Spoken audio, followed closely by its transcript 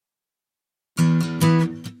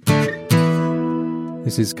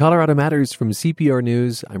This is Colorado Matters from CPR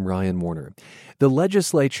News. I'm Ryan Warner. The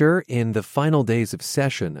legislature, in the final days of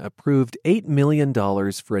session, approved $8 million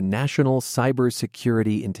for a national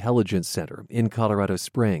cybersecurity intelligence center in Colorado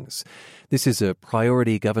Springs. This is a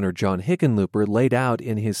priority Governor John Hickenlooper laid out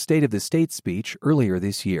in his State of the State speech earlier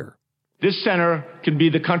this year. This center can be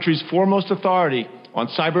the country's foremost authority on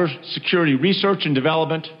cybersecurity research and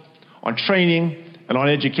development, on training, and on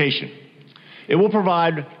education. It will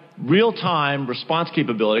provide real-time response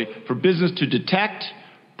capability for business to detect,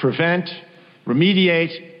 prevent,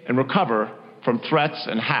 remediate, and recover from threats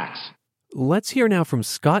and hacks. Let's hear now from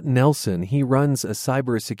Scott Nelson. He runs a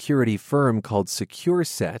cybersecurity firm called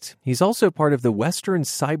SecureSet. He's also part of the Western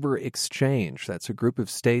Cyber Exchange. That's a group of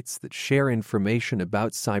states that share information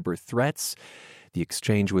about cyber threats. The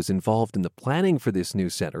exchange was involved in the planning for this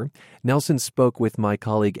new center. Nelson spoke with my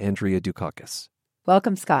colleague Andrea Dukakis.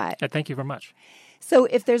 Welcome, Scott. Thank you very much. So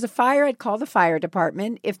if there's a fire, I'd call the fire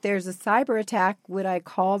department. If there's a cyber attack, would I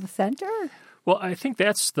call the center? Well, I think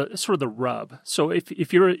that's sort of the rub. So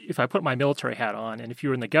if I put my military hat on, and if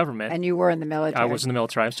you're in the government, and you were in the military, I was in the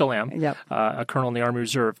military. I still am. Yep. A colonel in the Army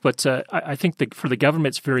Reserve. But I think for the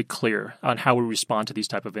government, it's very clear on how we respond to these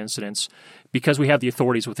type of incidents because we have the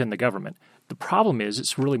authorities within the government. The problem is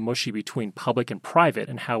it's really mushy between public and private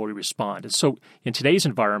and how we respond. And so in today's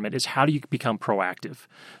environment is how do you become proactive?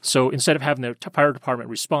 So instead of having the fire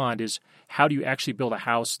department respond is how do you actually build a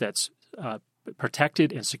house that's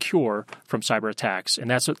protected and secure from cyber attacks.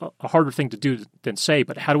 And that's a harder thing to do than say,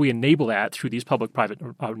 but how do we enable that through these public-private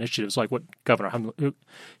initiatives like what Governor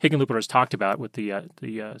Hickenlooper has talked about with the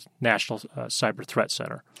National Cyber Threat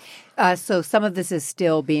Center? So some of this is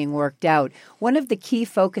still being worked out. One of the key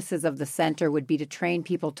focuses of the center would be to train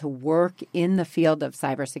people to work in the field of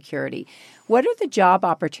cybersecurity. What are the job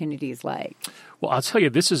opportunities like? Well, I'll tell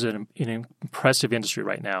you, this is an impressive industry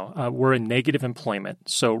right now. We're in negative employment.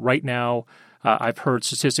 So right now, I've heard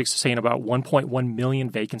statistics saying about 1.1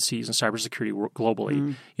 million vacancies in cybersecurity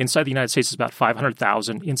globally. Inside the United States, it's about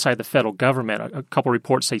 500,000. Inside the federal government, a couple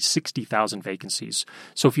reports say 60,000 vacancies.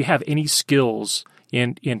 So if you have any skills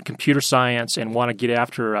in computer science and want to get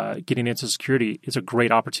after getting into security, it's a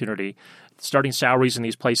great opportunity. Starting salaries in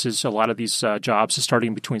these places, a lot of these jobs are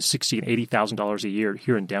starting between $60,000 and $80,000 a year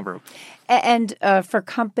here in Denver. And for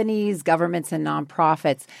companies, governments, and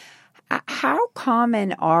nonprofits, how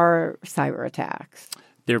common are cyber attacks?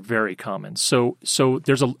 They're very common. So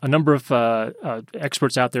there's a number of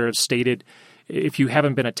experts out there have stated if you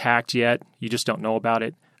haven't been attacked yet, you just don't know about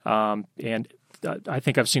it. And I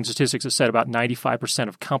think I've seen statistics that said about 95%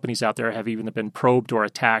 of companies out there have even been probed or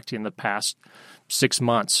attacked in the past 6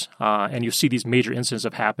 months. And you see these major incidents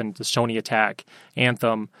have happened, the Sony attack,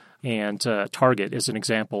 Anthem, and Target as an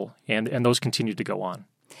example, and those continue to go on.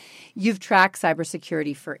 You've tracked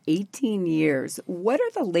cybersecurity for 18 years. What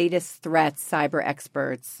are the latest threats cyber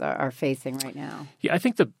experts are facing right now? Yeah, I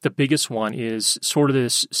think the biggest one is sort of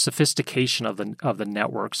this sophistication of the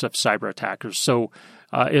networks of cyber attackers. So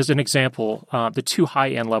as an example, the two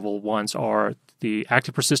high-end level ones are the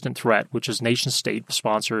active persistent threat, which is nation-state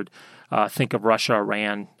sponsored. Think of Russia,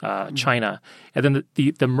 Iran, China. And then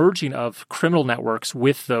the merging of criminal networks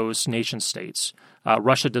with those nation-states.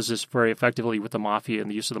 Russia does this very effectively with the mafia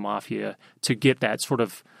and the use of the mafia to get that sort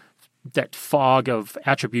of that fog of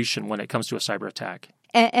attribution when it comes to a cyber attack.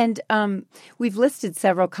 And we've listed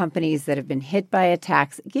several companies that have been hit by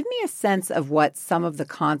attacks. Give me a sense of what some of the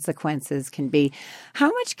consequences can be.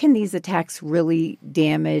 How much can these attacks really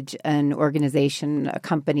damage an organization, a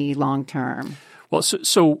company, long term? Well,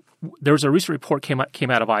 so there was a recent report came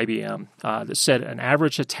out of IBM that said an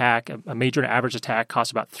average attack, a major average attack,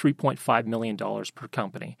 costs about $3.5 million per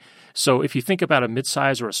company. So if you think about a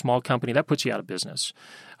mid-size or a small company, that puts you out of business.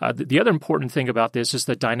 The other important thing about this is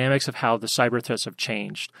the dynamics of how the cyber threats have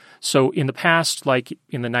changed. So in the past, like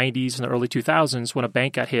in the 90s and the early 2000s, when a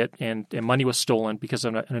bank got hit and money was stolen because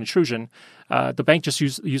of an intrusion, the bank just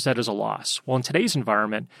used that as a loss. Well, in today's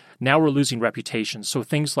environment, now we're losing reputation. So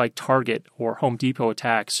things like Target or Home Depot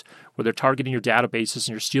attacks, where they're targeting your databases and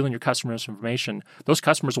you're stealing your customers' information, those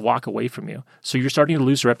customers walk away from you. So you're starting to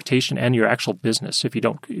lose your reputation and your actual business if you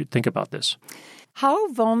don't think about this.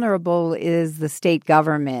 How vulnerable is the state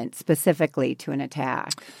government specifically to an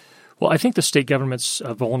attack? Well, I think the state government's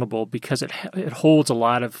vulnerable because it holds a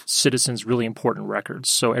lot of citizens' really important records.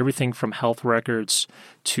 So everything from health records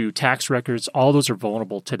to tax records, all those are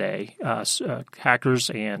vulnerable today. Hackers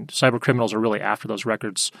and cyber criminals are really after those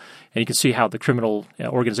records, and you can see how the criminal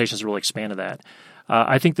organizations really expanded that.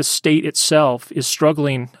 I think the state itself is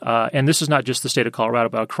struggling, and this is not just the state of Colorado,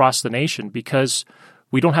 but across the nation, because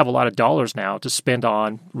we don't have a lot of dollars now to spend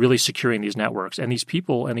on really securing these networks. And these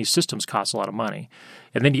people and these systems cost a lot of money.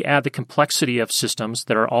 And then you add the complexity of systems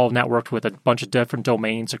that are all networked with a bunch of different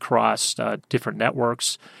domains across different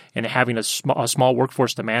networks and having a small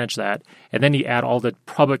workforce to manage that. And then you add all the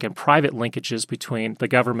public and private linkages between the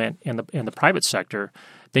government and the private sector.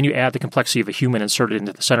 Then you add the complexity of a human inserted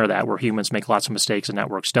into the center of that, where humans make lots of mistakes and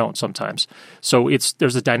networks don't sometimes. So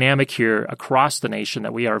there's a dynamic here across the nation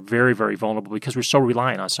that we are very, very vulnerable because we're so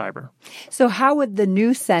reliant on cyber. So how would the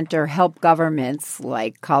new center help governments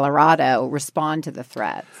like Colorado respond to the threats?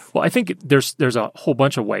 Well, I think there's a whole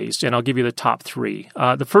bunch of ways, and I'll give you the top three.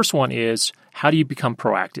 The first one is, how do you become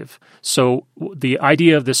proactive? So the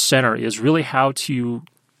idea of this center is really how to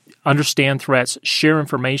understand threats, share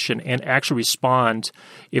information, and actually respond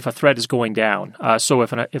if a threat is going down. So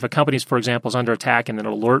if a company, for example, is under attack and then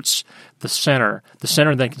alerts the center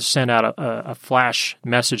then can send out a flash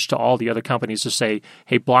message to all the other companies to say,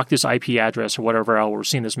 hey, block this IP address or whatever else, we're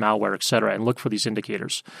seeing this malware, et cetera, and look for these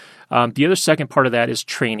indicators. The other second part of that is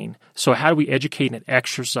training. So how do we educate and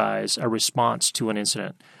exercise a response to an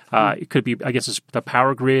incident? It could be against the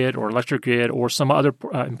power grid or electric grid or some other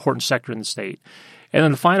important sector in the state. And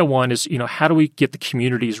then the final one is, how do we get the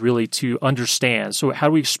communities really to understand? So how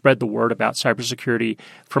do we spread the word about cybersecurity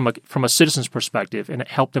from a citizen's perspective and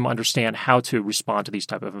help them understand how to respond to these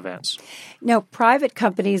type of events? Now, private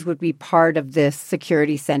companies would be part of this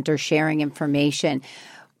security center sharing information.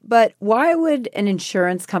 But why would an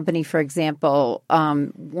insurance company, for example,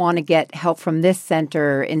 want to get help from this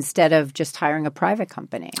center instead of just hiring a private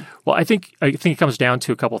company? Well, I think it comes down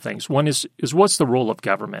to a couple of things. One is what's the role of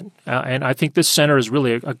government? And I think this center is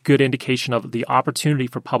really a good indication of the opportunity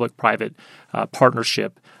for public-private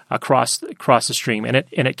partnership across the stream. And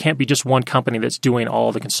it can't be just one company that's doing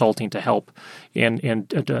all the consulting to help in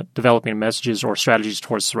developing messages or strategies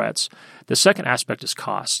towards threats. The second aspect is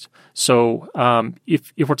cost. So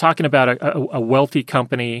if we're talking about a wealthy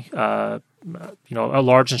company, a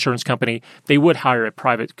large insurance company, they would hire a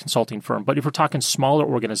private consulting firm. But if we're talking smaller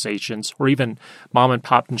organizations or even mom and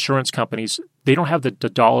pop insurance companies, they don't have the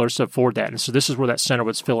dollars to afford that. And so this is where that center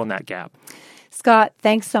would fill in that gap. Scott,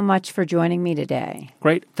 thanks so much for joining me today.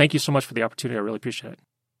 Great. Thank you so much for the opportunity. I really appreciate it.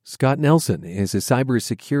 Scott Nelson is a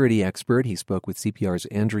cybersecurity expert. He spoke with CPR's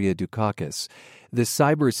Andrea Dukakis. The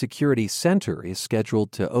Cybersecurity Center is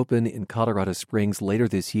scheduled to open in Colorado Springs later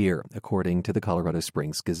this year, according to the Colorado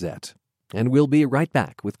Springs Gazette. And we'll be right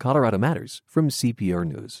back with Colorado Matters from CPR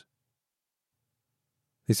News.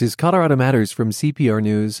 This is Colorado Matters from CPR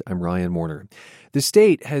News. I'm Ryan Warner. The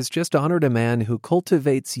state has just honored a man who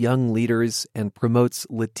cultivates young leaders and promotes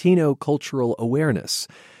Latino cultural awareness.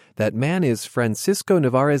 That man is Francisco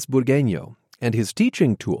Nevarez Burgueño, and his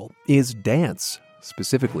teaching tool is dance,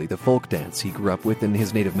 specifically the folk dance he grew up with in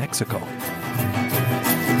his native Mexico.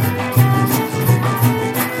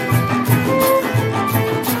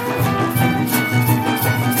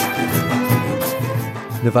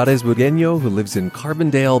 Nevarez Burgueño, who lives in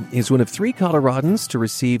Carbondale, is one of 3 Coloradans to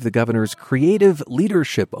receive the governor's Creative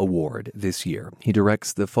Leadership Award this year. He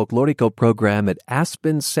directs the Folklorico program at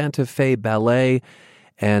Aspen Santa Fe Ballet.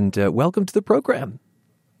 And welcome to the program.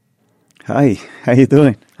 Hi, how you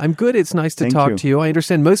doing? I'm good. It's nice to talk to you. I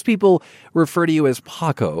understand most people refer to you as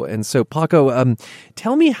Paco. And so, Paco,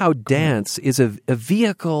 tell me how dance is a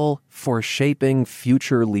vehicle for shaping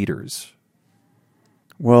future leaders.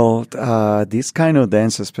 Well, this kind of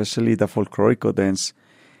dance, especially the folklorico dance,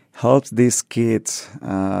 helps these kids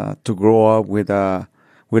to grow up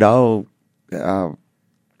without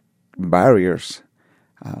barriers.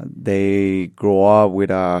 They grow up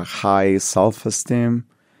with a high self-esteem,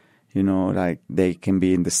 like they can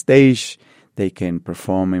be in the stage, they can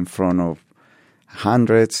perform in front of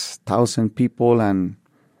hundreds, thousands people, and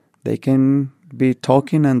they can be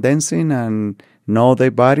talking and dancing and know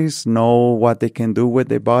their bodies, know what they can do with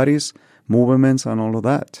their bodies, movements and all of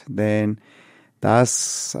that. Then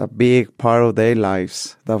that's a big part of their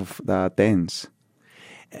lives, the dance.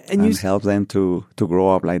 And help them to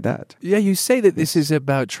grow up like that. Yeah, you say that this is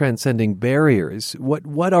about transcending barriers.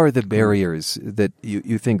 What are the barriers that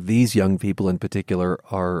you think these young people in particular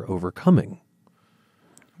are overcoming?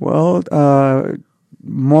 Well,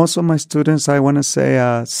 most of my students, I want to say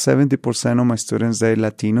 70% of my students, they're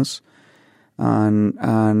Latinos.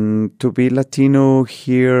 And to be Latino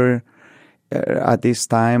here at this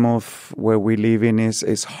time of where we live in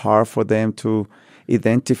is hard for them to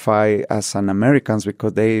identify as an Americans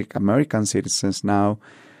because they American citizens now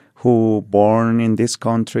who born in this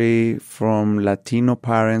country from Latino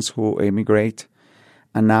parents who immigrate,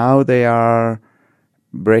 and now they are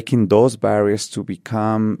breaking those barriers to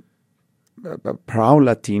become proud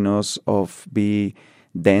Latinos of be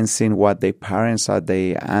dancing what their parents or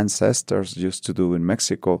their ancestors used to do in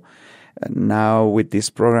Mexico. Now with this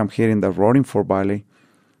program here in the Roaring Fork Valley,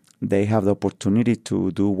 they have the opportunity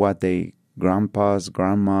to do what their grandpas,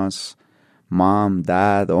 grandmas, mom,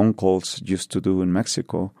 dad, uncles used to do in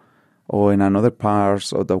Mexico or in another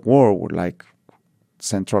parts of the world like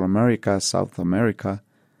Central America, South America.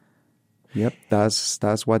 Yep,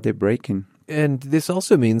 that's what they're breaking. And this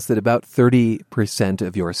also means that about 30%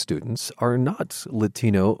 of your students are not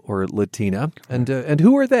Latino or Latina. And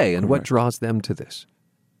who are they, and what draws them to this?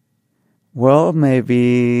 Well,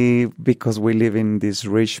 maybe because we live in this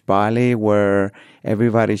rich valley where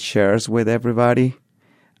everybody shares with everybody.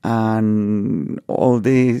 And all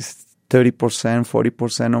these 30%,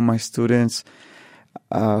 40% of my students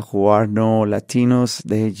who are no Latinos,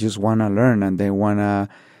 they just want to learn and they want to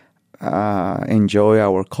enjoy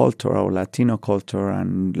our culture, our Latino culture,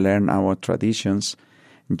 and learn our traditions,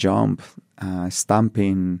 jump,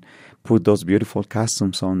 stamping, put those beautiful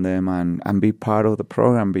costumes on them, and be part of the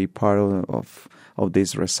program, be part of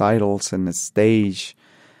these recitals and the stage,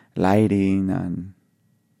 lighting, and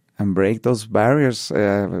break those barriers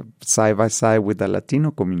side by side with the Latino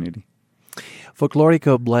community.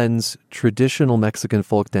 Folklorico blends traditional Mexican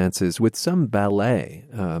folk dances with some ballet,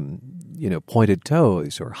 pointed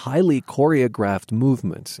toes or highly choreographed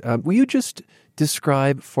movements. Will you just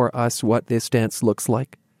describe for us what this dance looks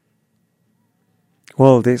like?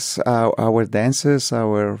 Well, our dances,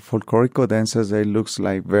 our folklorico dances, they looks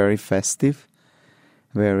like very festive,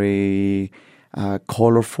 very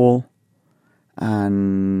colorful,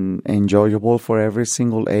 and enjoyable for every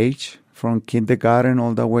single age, from kindergarten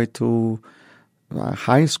all the way to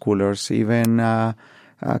high schoolers, even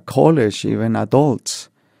college, even adults.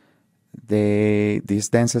 These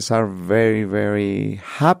dances are very, very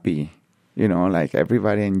happy, like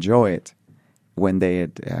everybody enjoy it when they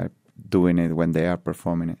are doing it, when they are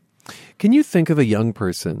performing it. Can you think of a young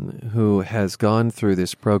person who has gone through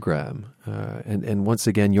this program, and once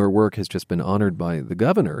again, your work has just been honored by the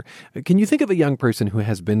governor. Can you think of a young person who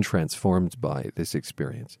has been transformed by this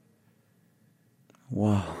experience?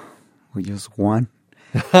 Wow, we just one.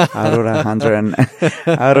 out of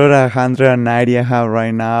 190 I have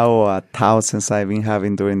right now, or thousands I've been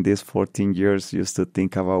having during these 14 years, used to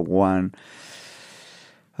think about one.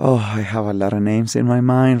 Oh, I have a lot of names in my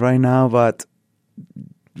mind right now, but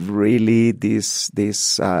really this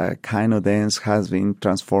kind of dance has been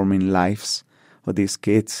transforming lives of these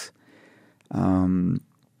kids. Some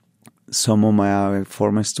of my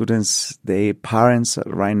former students, they parents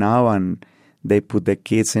right now, and they put the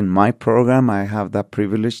kids in my program. I have the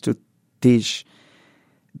privilege to teach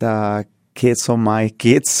the kids of my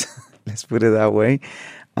kids, let's put it that way.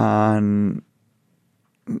 And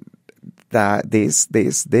that this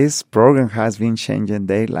program has been changing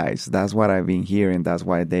their lives. That's what I've been hearing. That's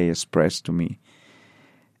why they express to me.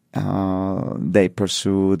 They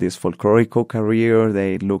pursue this folklorico career.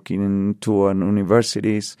 They look into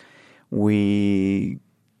universities. We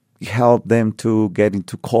help them to get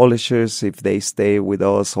into colleges if they stay with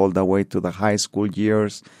us all the way to the high school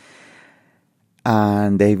years.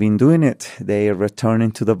 And they've been doing it. They are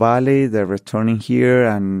returning to the valley. They're returning here,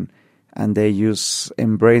 and they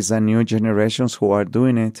embrace the new generations who are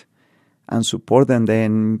doing it and support them.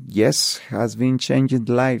 Then, yes, has been changing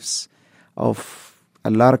the lives of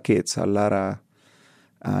a lot of kids, a lot of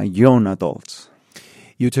young adults.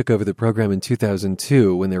 You took over the program in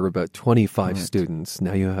 2002 when there were about 25 students.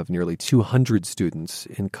 Now you have nearly 200 students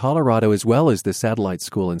in Colorado, as well as the satellite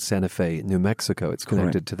school in Santa Fe, New Mexico. It's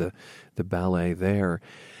connected to the ballet there.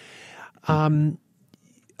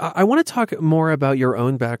 I want to talk more about your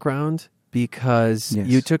own background, because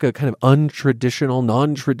you took a kind of untraditional,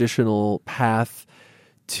 non-traditional path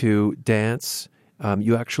to dance.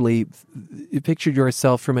 You actually pictured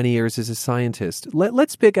yourself for many years as a scientist.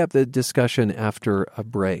 Let's pick up the discussion after a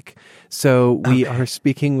break. So we are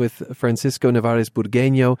speaking with Francisco Nevarez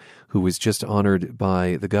Burgueño, who was just honored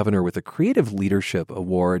by the governor with a Creative Leadership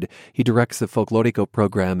Award. He directs the Folklorico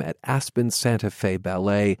program at Aspen Santa Fe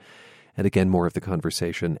Ballet. And again, more of the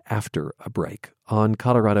conversation after a break on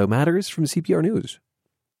Colorado Matters from CPR News.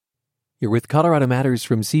 You're with Colorado Matters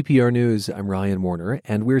from CPR News. I'm Ryan Warner,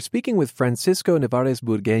 and we're speaking with Francisco Nevarez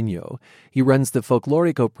Burgueño. He runs the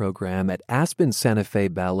Folklorico program at Aspen Santa Fe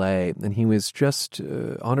Ballet, and he was just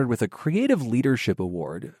honored with a Creative Leadership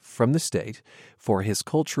Award from the state for his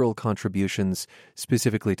cultural contributions,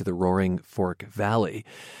 specifically to the Roaring Fork Valley.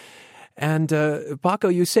 And Paco,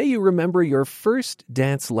 you say you remember your first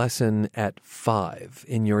dance lesson at 5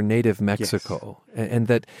 in your native Mexico, and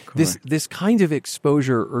that this kind of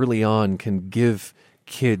exposure early on can give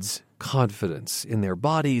kids' confidence in their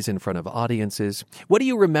bodies in front of audiences. What do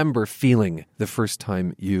you remember feeling the first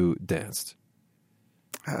time you danced?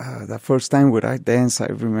 The first time when I danced, I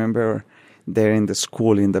remember there in the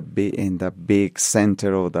school, in the big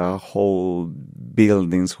center of the whole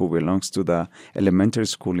buildings, who belongs to the elementary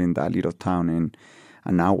school in that little town in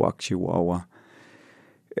Anahuac, Chihuahua.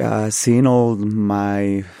 Seeing all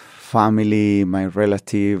my family, my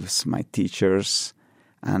relatives, my teachers,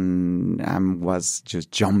 and I was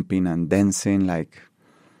just jumping and dancing like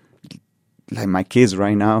my kids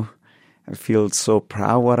right now. I feel so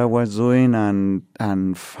proud what I was doing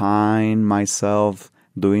and find myself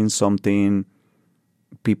doing something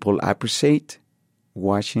people appreciate,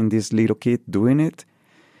 watching this little kid doing it.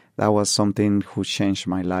 That was something who changed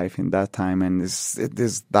my life in that time. And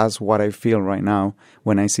that's what I feel right now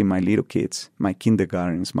when I see my little kids, my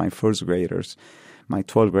kindergartens, my first graders, my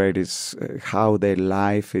 12th graders, how their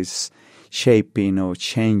life is shaping or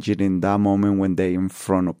changing in that moment when they're in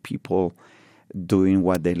front of people doing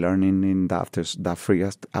what they're learning in the free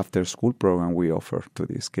after-school program we offer to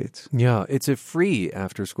these kids. Yeah, it's a free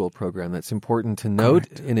after-school program. That's important to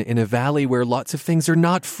note. In a valley where lots of things are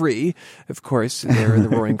not free, of course, there in the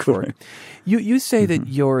Roaring Fork. You say that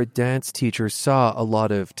your dance teacher saw a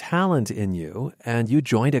lot of talent in you, and you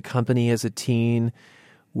joined a company as a teen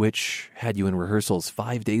which had you in rehearsals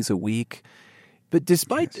 5 days a week. But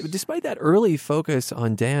despite that early focus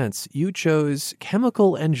on dance, you chose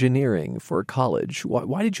chemical engineering for college.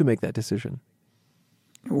 Why did you make that decision?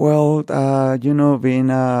 Well, being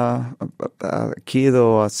a kid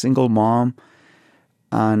or a single mom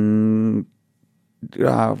and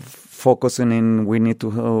focusing in we need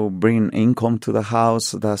to bring income to the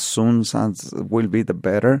house as soon as will be the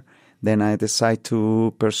better, then I decided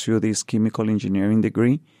to pursue this chemical engineering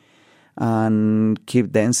degree and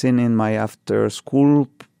keep dancing in my after-school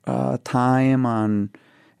time and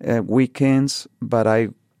weekends. But I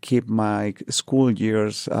keep my school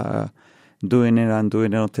years doing it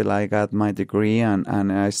until I got my degree.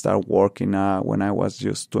 And I started working when I was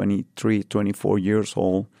just 23, 24 years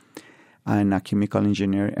old as a chemical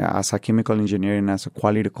engineer and as a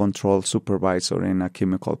quality control supervisor in a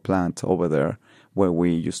chemical plant over there where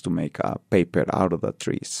we used to make paper out of the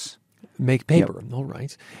trees. Make paper, Yep. All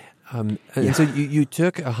right. And so you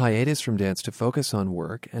took a hiatus from dance to focus on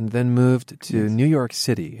work and then moved to New York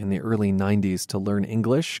City in the early 90s to learn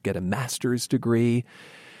English, get a master's degree.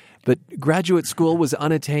 But graduate school was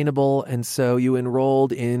unattainable, and so you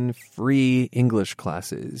enrolled in free English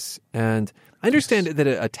classes. And I understand that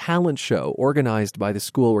a talent show organized by the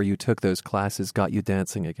school where you took those classes got you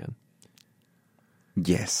dancing again.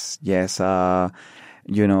 Yes. I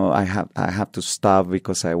have to stop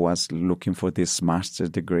because I was looking for this master's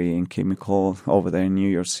degree in chemical over there in New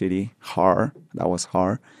York City. That was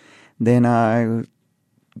hard. Then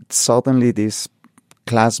suddenly this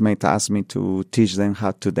classmate asked me to teach them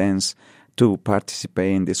how to dance to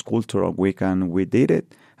participate in this cultural week, and we did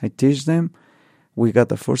it. I teach them. We got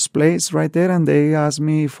the first place right there, and they asked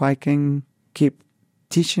me if I can keep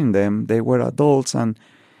teaching them. They were adults, and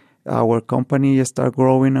our company started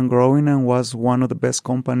growing and was one of the best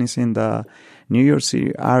companies in the New York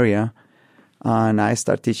City area. And I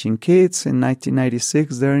started teaching kids in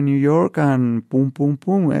 1996 there in New York, and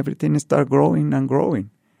boom, everything started growing and growing.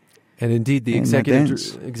 And indeed, the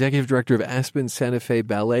executive director of Aspen Santa Fe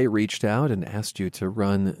Ballet reached out and asked you to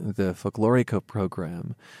run the Folklorico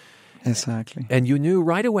program. Exactly. And you knew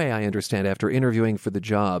right away, I understand, after interviewing for the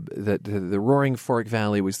job, that the Roaring Fork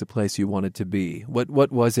Valley was the place you wanted to be.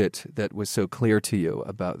 What was it that was so clear to you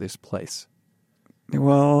about this place?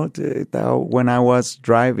 Well, when I was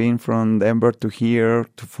driving from Denver to here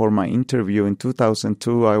for my interview in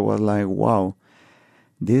 2002, I was like, wow,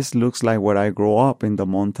 this looks like where I grew up in the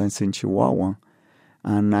mountains in Chihuahua.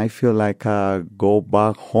 And I feel like I go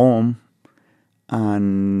back home.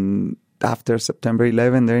 And after September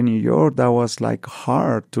 11 there in New York, that was like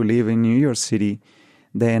hard to live in New York City.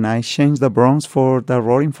 Then I changed the Bronx for the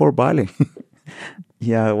Roaring Fork Valley.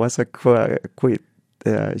 Yeah, it was a quick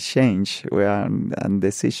change and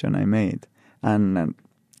decision I made. And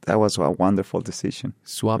that was a wonderful decision.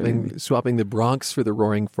 Swapping the Bronx for the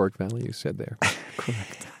Roaring Fork Valley, you said there.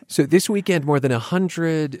 Correct. So this weekend, more than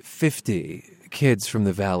 150 kids from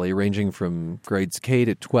the Valley, ranging from grades K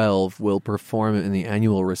to 12, will perform in the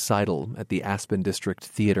annual recital at the Aspen District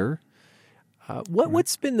Theater.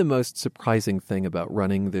 What's been the most surprising thing about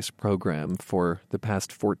running this program for the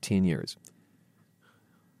past 14 years?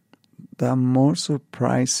 The more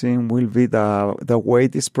surprising will be the way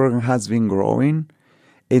this program has been growing.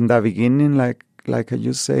 In the beginning, like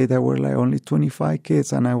you say, there were like only 25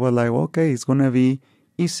 kids, and I was like, okay, it's going to be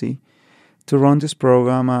easy. to run this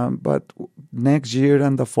program. But next year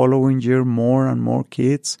and the following year, more and more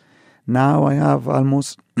kids. Now I have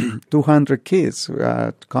almost 200 kids,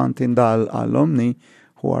 counting the alumni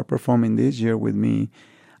who are performing this year with me.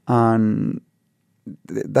 And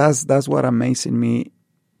that's what amazes me,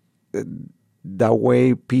 the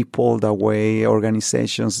way people, the way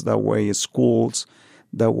organizations, the way schools,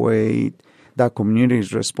 the way the community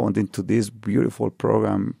is responding to this beautiful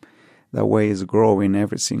program, the way it's growing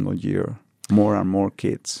every single year, more and more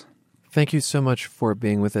kids. Thank you so much for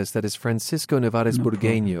being with us. That is Francisco Nevares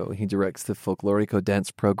Burgueño. He directs the Folklorico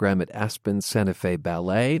dance program at Aspen Santa Fe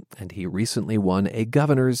Ballet, and he recently won a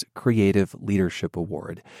Governor's Creative Leadership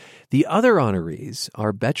Award. The other honorees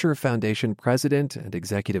are Boettcher Foundation President and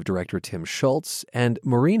Executive Director Tim Schultz and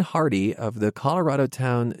Maureen Hardy of the Colorado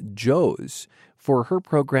town Joes for her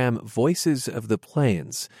program Voices of the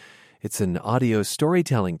Plains. It's an audio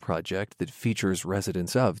storytelling project that features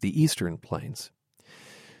residents of the Eastern Plains.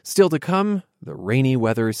 Still to come, the rainy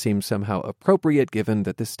weather seems somehow appropriate given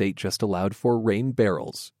that the state just allowed for rain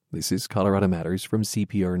barrels. This is Colorado Matters from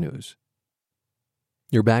CPR News.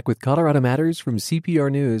 You're back with Colorado Matters from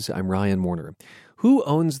CPR News. I'm Ryan Warner. Who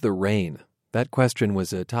owns the rain? That question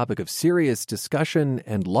was a topic of serious discussion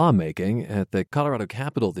and lawmaking at the Colorado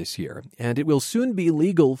Capitol this year, and it will soon be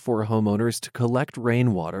legal for homeowners to collect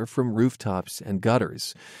rainwater from rooftops and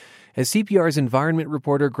gutters. As CPR's environment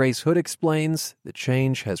reporter Grace Hood explains, the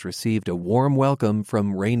change has received a warm welcome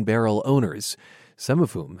from rain barrel owners, some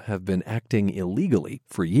of whom have been acting illegally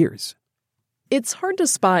for years. It's hard to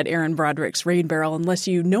spot Aaron Broderick's rain barrel unless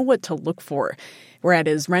you know what to look for. We're at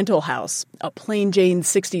his rental house, a plain Jane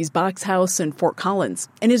 60s box house in Fort Collins,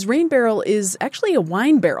 and his rain barrel is actually a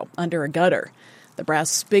wine barrel under a gutter. The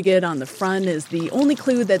brass spigot on the front is the only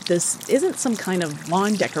clue that this isn't some kind of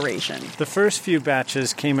lawn decoration. The first few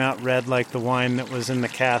batches came out red like the wine that was in the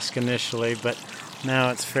cask initially, but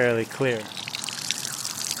now it's fairly clear.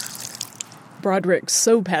 Broderick's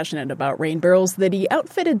so passionate about rain barrels that he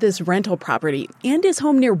outfitted this rental property and his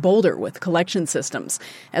home near Boulder with collection systems.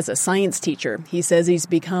 As a science teacher, he says he's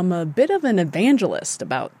become a bit of an evangelist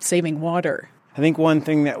about saving water. I think one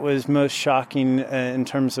thing that was most shocking in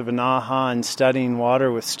terms of an aha in studying water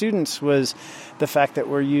with students was the fact that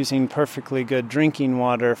we're using perfectly good drinking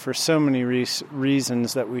water for so many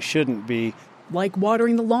reasons that we shouldn't be. Like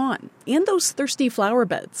watering the lawn and those thirsty flower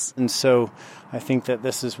beds. And so I think that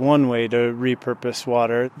this is one way to repurpose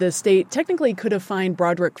water. The state technically could have fined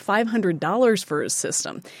Broderick $500 for his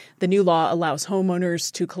system. The new law allows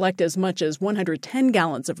homeowners to collect as much as 110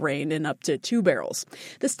 gallons of rain in up to 2 barrels.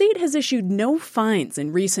 The state has issued no fines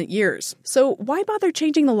in recent years. So why bother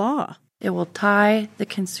changing the law? It will tie the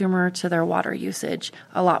consumer to their water usage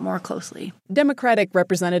a lot more closely. Democratic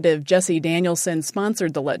Representative Jessie Danielson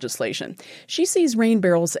sponsored the legislation. She sees rain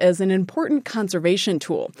barrels as an important conservation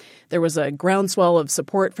tool. There was a groundswell of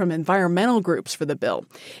support from environmental groups for the bill.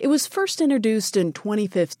 It was first introduced in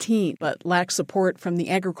 2015, but lacked support from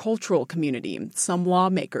the agricultural community and some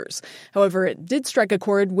lawmakers. However, it did strike a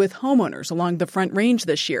chord with homeowners along the Front Range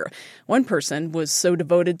this year. One person was so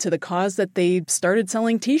devoted to the cause that they started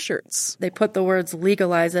selling T-shirts. They put the words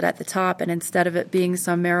legalize it at the top, and instead of it being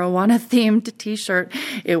some marijuana-themed T-shirt,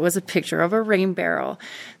 it was a picture of a rain barrel.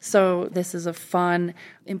 So this is a fun,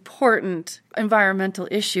 important environmental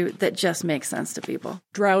issue that just makes sense to people.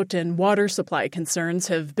 Drought and water supply concerns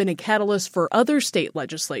have been a catalyst for other state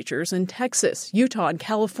legislatures in Texas, Utah, and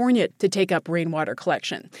California to take up rainwater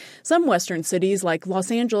collection. Some western cities like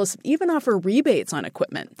Los Angeles even offer rebates on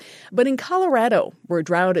equipment. But in Colorado, where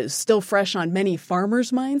drought is still fresh on many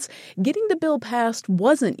farmers' minds, getting the bill passed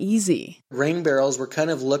wasn't easy. Rain barrels were kind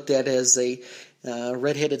of looked at as a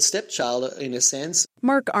red-headed stepchild in a sense.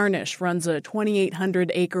 Mark Arnish runs a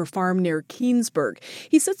 2,800-acre farm near Keensburg.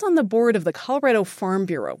 He sits on the board of the Colorado Farm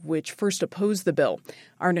Bureau, which first opposed the bill.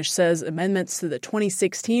 Arnish says amendments to the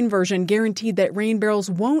 2016 version guaranteed that rain barrels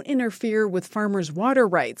won't interfere with farmers' water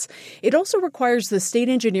rights. It also requires the state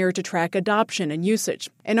engineer to track adoption and usage.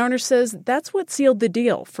 And Arnish says that's what sealed the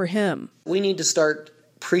deal for him. We need to start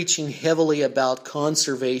preaching heavily about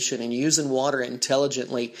conservation and using water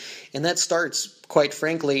intelligently, and that starts, quite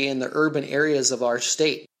frankly, in the urban areas of our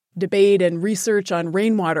state. Debate and research on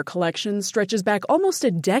rainwater collection stretches back almost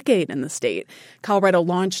a decade in the state. Colorado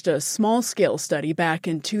launched a small-scale study back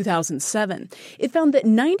in 2007. It found that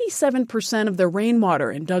 97% of the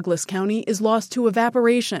rainwater in Douglas County is lost to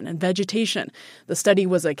evaporation and vegetation. The study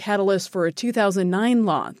was a catalyst for a 2009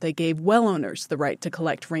 law that gave well owners the right to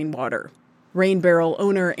collect rainwater. Rain barrel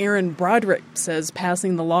owner Aaron Broderick says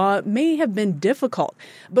passing the law may have been difficult,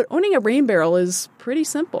 but owning a rain barrel is pretty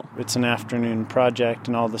simple. It's an afternoon project,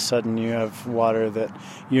 and all of a sudden you have water that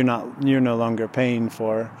you're no longer paying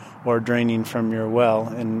for or draining from your well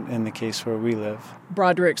in the case where we live.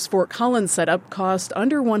 Broderick's Fort Collins setup cost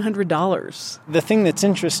under $100. The thing that's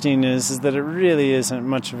interesting is that it really isn't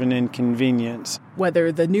much of an inconvenience.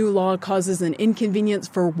 Whether the new law causes an inconvenience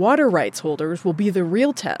for water rights holders will be the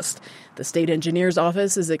real test. The state engineer's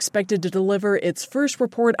office is expected to deliver its first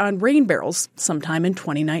report on rain barrels sometime in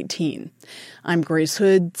 2019. I'm Grace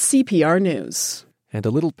Hood, CPR News. And a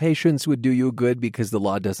little patience would do you good because the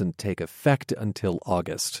law doesn't take effect until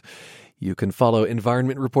August. You can follow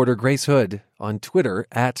environment reporter Grace Hood on Twitter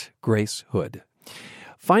 @GraceHood.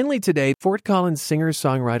 Finally today, Fort Collins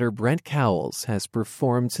singer-songwriter Brent Cowles has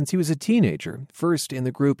performed since he was a teenager, first in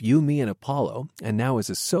the group You, Me, and Apollo, and now as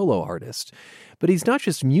a solo artist. But he's not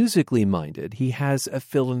just musically minded, he has a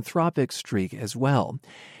philanthropic streak as well.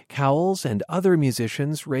 Cowles and other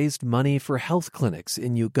musicians raised money for health clinics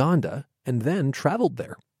in Uganda and then traveled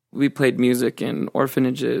there. We played music in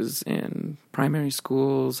orphanages and primary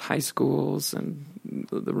schools, high schools, and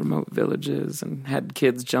the remote villages, and had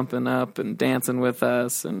kids jumping up and dancing with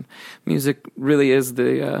us. And music really is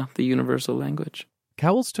the universal language.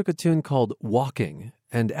 Cowles took a tune called Walking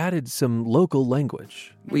and added some local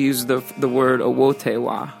language. We use the word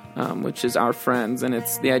Owotewa, which is our friends, and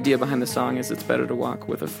it's the idea behind the song is it's better to walk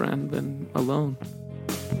with a friend than alone.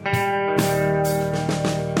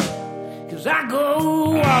 'Cause I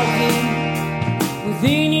go walking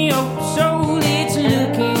within your soul, it's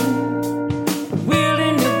looking,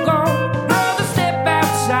 willing to go another step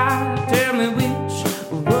outside. Tell me which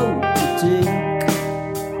road to take.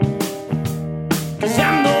 'Cause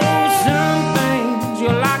I know some things you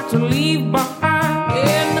like to leave behind,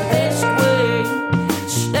 and the best way,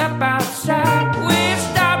 step outside. We'll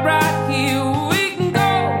stop right here, we can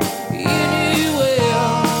go anywhere.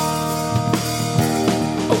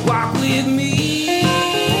 Walk with me,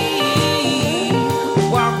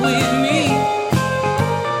 walk with me,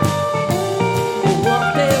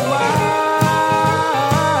 walk that walk.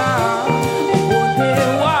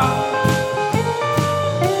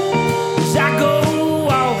 'Cause I go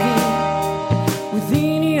walking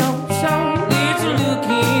within your soul, it's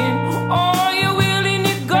looking, are you willing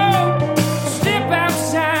to go? Step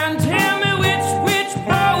outside and tell me which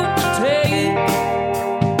road to take.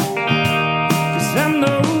 'Cause I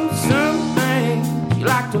know some things you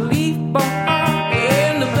like to leave behind,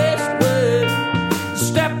 and the best way,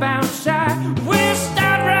 step outside. We'll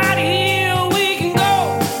start right here, we can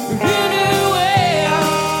go anywhere.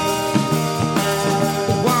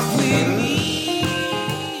 Walk with me.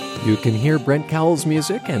 You can hear Brent Cowles'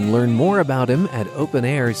 music and learn more about him at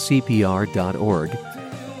openaircpr.org.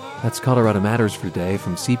 That's Colorado Matters for today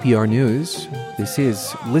from CPR News. This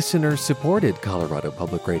is listener-supported Colorado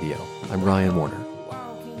Public Radio. I'm Ryan Warner.